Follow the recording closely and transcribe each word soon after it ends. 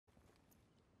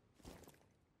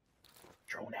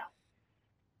Drawn out.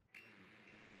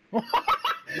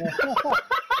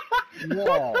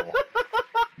 Whoa.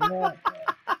 What?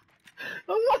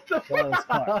 What the That was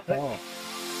quite fuck? cool.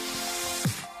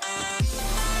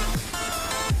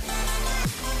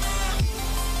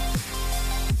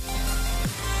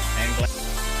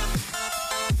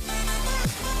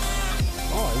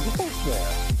 Oh, he's up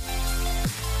there.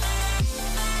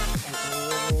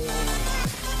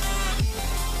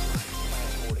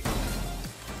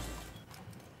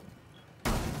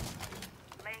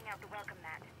 Laying out the welcome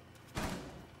mat.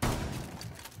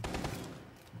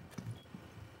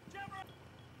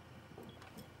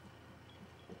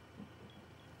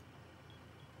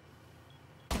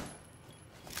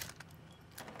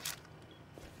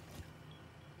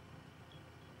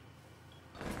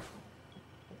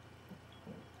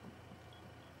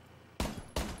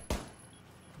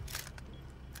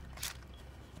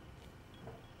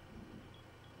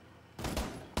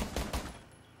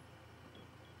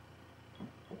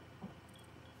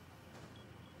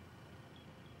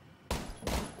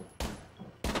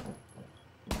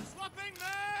 Swapping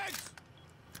mags!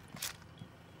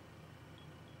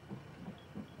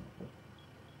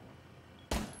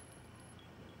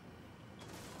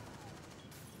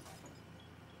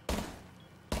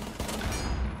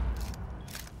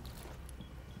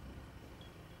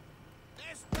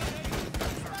 This ready!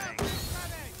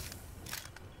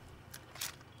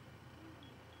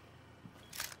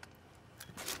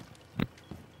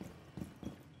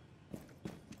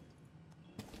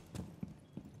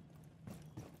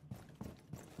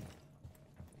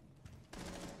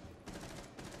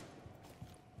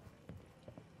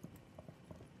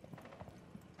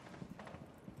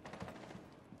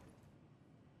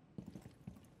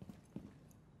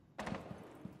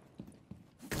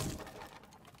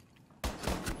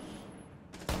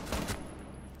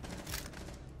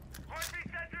 Heartbeat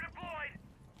sensor deployed!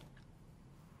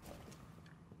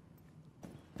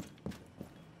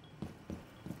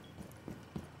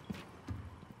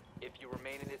 If you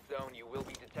remain in this zone, you will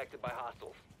be detected by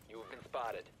hostiles. You have been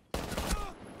spotted.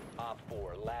 Op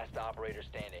 4, last operator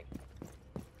standing.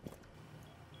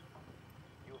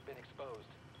 You have been exposed.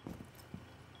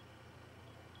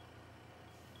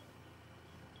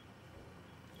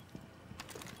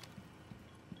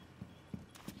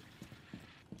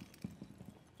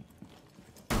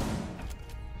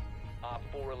 Op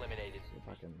 4 eliminated. See if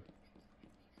I can.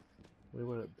 Where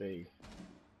would it be?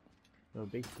 It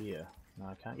would be here. No,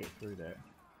 I can't get through there.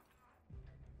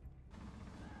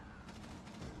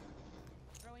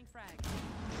 Throwing frag.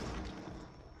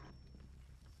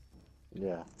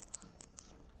 Yeah.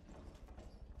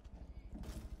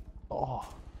 Oh.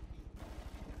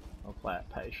 I'll play it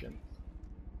patient.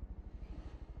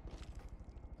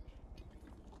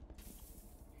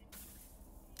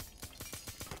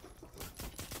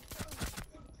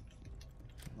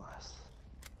 Nice.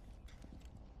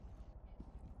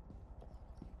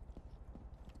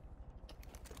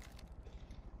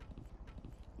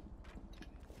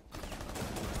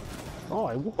 Oh,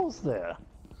 I was there.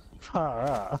 Far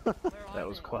out. Where That are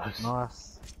was they? close.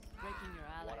 Nice. Breaking your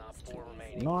ally One op was too 4 easy.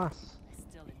 remaining. Nice. I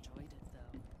still enjoyed it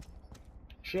though.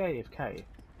 She AFK.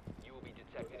 You will be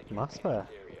detected if you Must remain in be.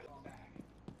 this area.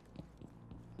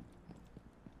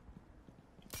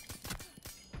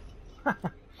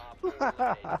 Op 4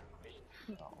 eliminated.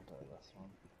 Mission I'll do this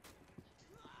one.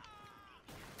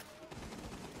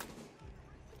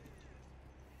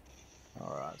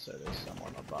 Alright, so there's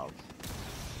someone above.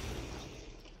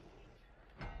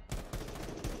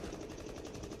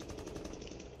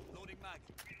 Loading mag.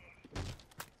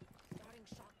 Starting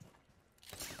shot.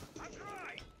 I'm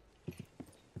dry!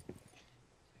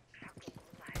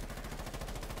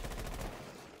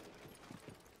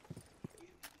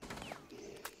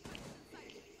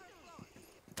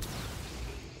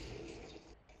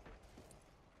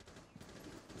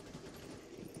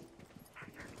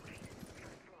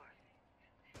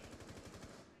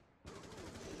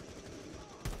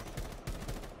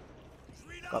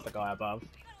 Got the guy above.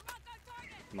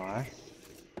 Nice.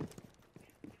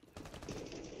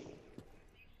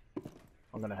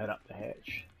 I'm gonna head up the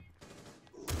hatch.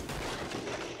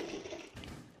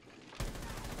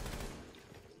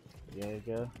 There you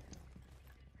go.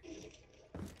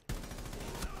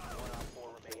 One op 4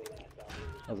 remaining.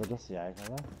 Was it just the Jaeger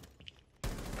there?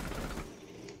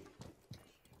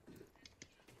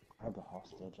 I have the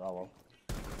hostage, oh well.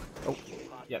 Oh,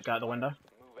 yeah, go out the window.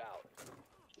 Move out.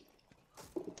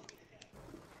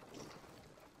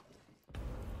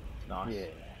 Nice. Yeah.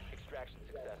 Extraction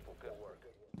successful. Good work.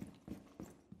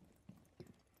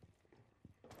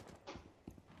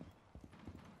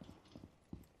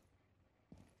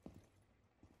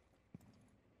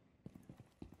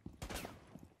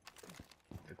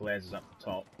 glares is up the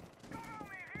top.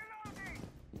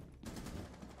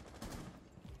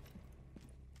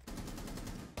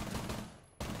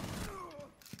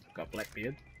 Got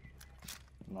Blackbeard.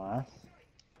 Nice.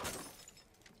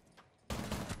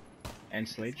 And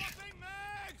Sledge. Swapping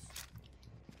mags!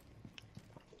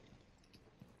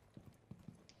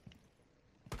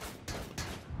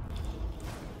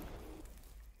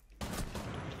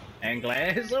 And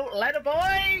glares. Oh, ladder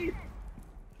boy!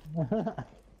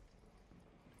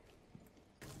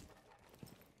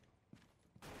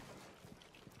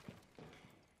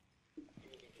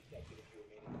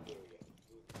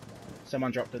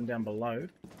 Someone dropped in down below.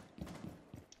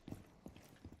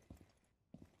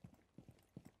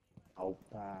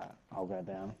 I'll go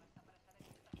down.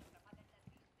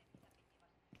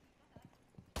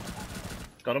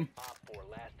 Got him. Op 4,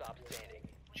 last stop standing.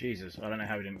 Jesus, I don't know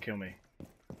how he didn't kill me.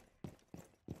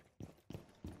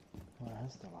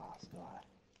 Where's the last guy?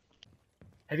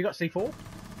 Have you got C4?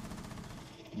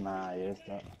 Nah, I used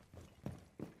it.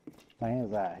 Thing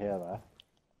is out here though.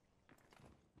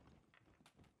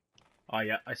 Oh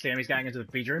yeah, I see him. He's going into the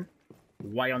bedroom.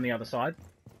 Way on the other side.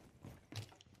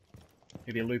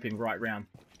 He'll be looping right round.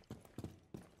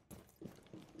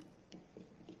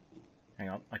 Hang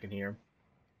on, I can hear him.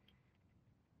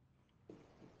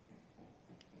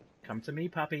 Come to me,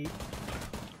 puppy.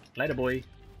 Later, boy.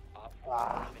 Op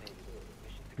 4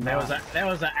 eliminated. Mission That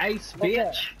was a ace, Look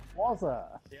at- bitch. Was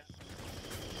it?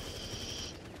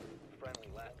 friendly,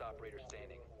 last operator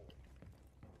standing.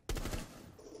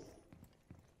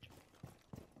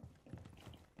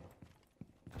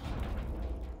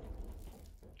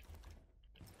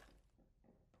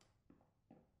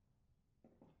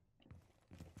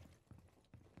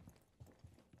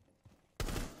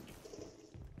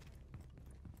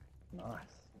 Nice.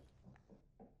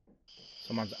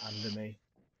 Someone's under me.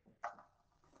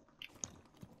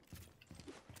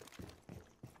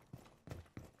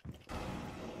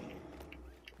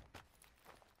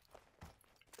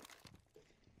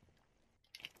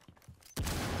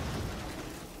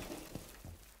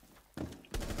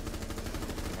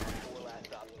 Four last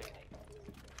stop standing.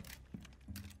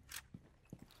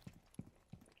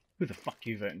 Who the fuck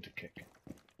you voting to kick?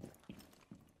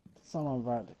 Someone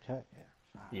voted to kick it.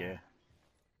 Yeah.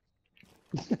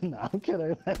 No, I'm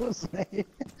kidding. That was me.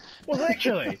 Well,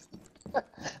 actually.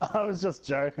 I was just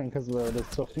joking because we were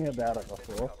just talking about it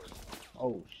before.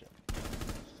 Oh shit.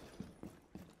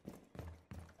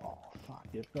 Oh fuck,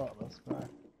 you've got this, bro.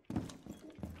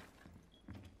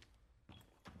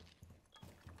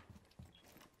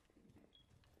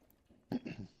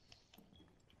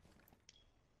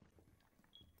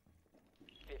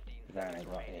 They only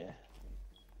got here.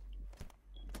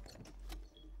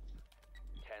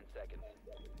 10 seconds.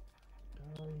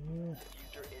 Oh yeah.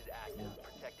 User is active,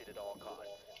 protected at all costs.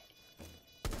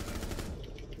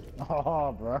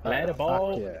 Oh, bro. Later,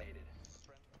 ball. Fuck yeah. Eliminated.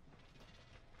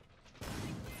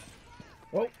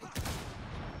 Oh.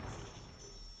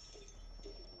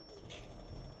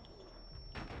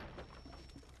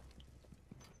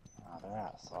 Oh, they're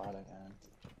outside again.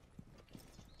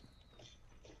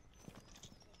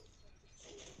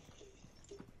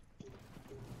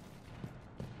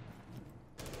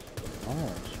 I'm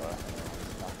not even sure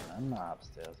I'm not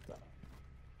upstairs, but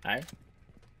Hey.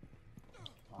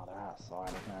 oh, they're outside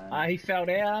again. Ah, he fell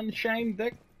down. Shame,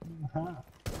 Dick.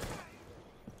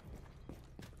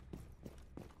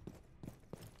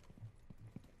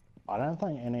 I don't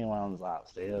think anyone's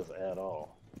upstairs at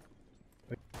all.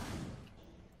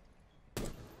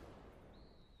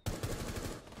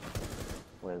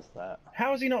 Where's that?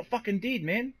 How is he not fucking dead,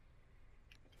 man?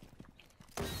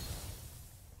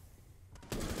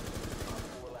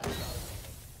 Four last stop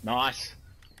standing. Nice.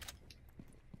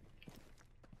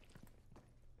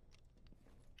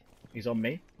 He's on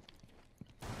me.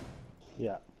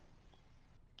 Yeah.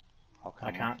 I'll come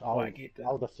I can't I'll, quite get there.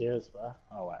 I'll defuse, bro.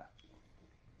 Oh, wait.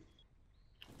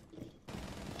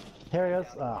 Here he is.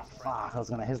 Oh, fuck. I was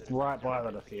gonna. He's right by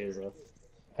the diffuser.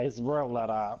 He's real lit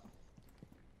up.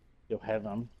 You'll have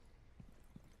him.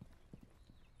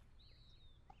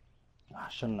 I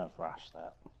shouldn't have rushed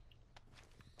that.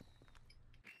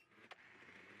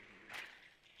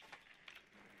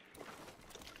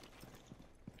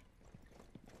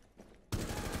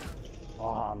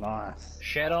 Oh, nice.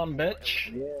 Shat on,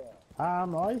 bitch.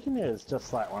 All you can use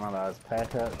just like one of those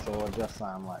packets or just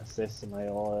like sesame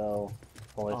oil,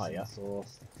 hoisin yeah.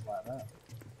 sauce, stuff like that.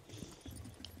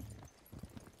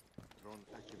 Drone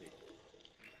activate.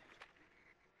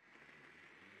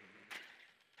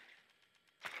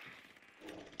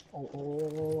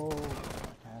 Oh,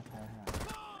 okay.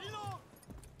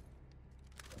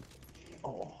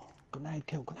 Oh, grenade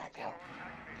kill, grenade kill.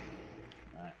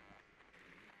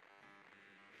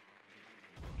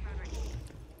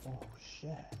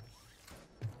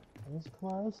 was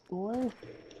close, boy.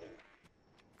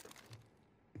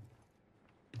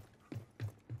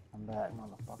 I'm back,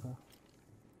 motherfucker.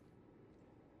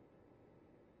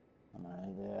 I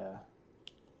know, there.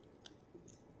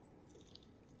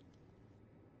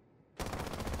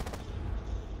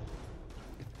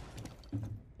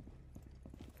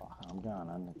 Fuck, I'm going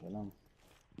in to get him.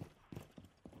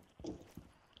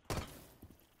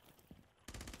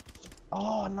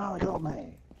 Oh no, he got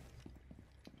me!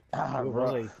 Ah, Where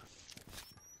was right. he?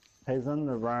 He's in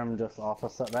the room just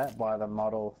opposite that by the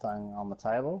model thing on the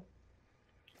table.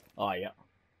 Oh, yeah.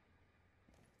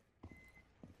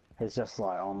 He's just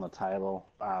like on the table,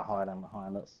 hiding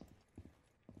behind us.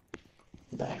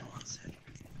 Dang, one second.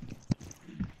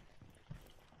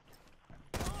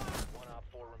 One op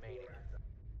 4 remaining.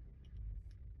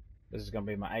 This is gonna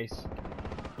be my ace.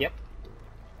 Yep.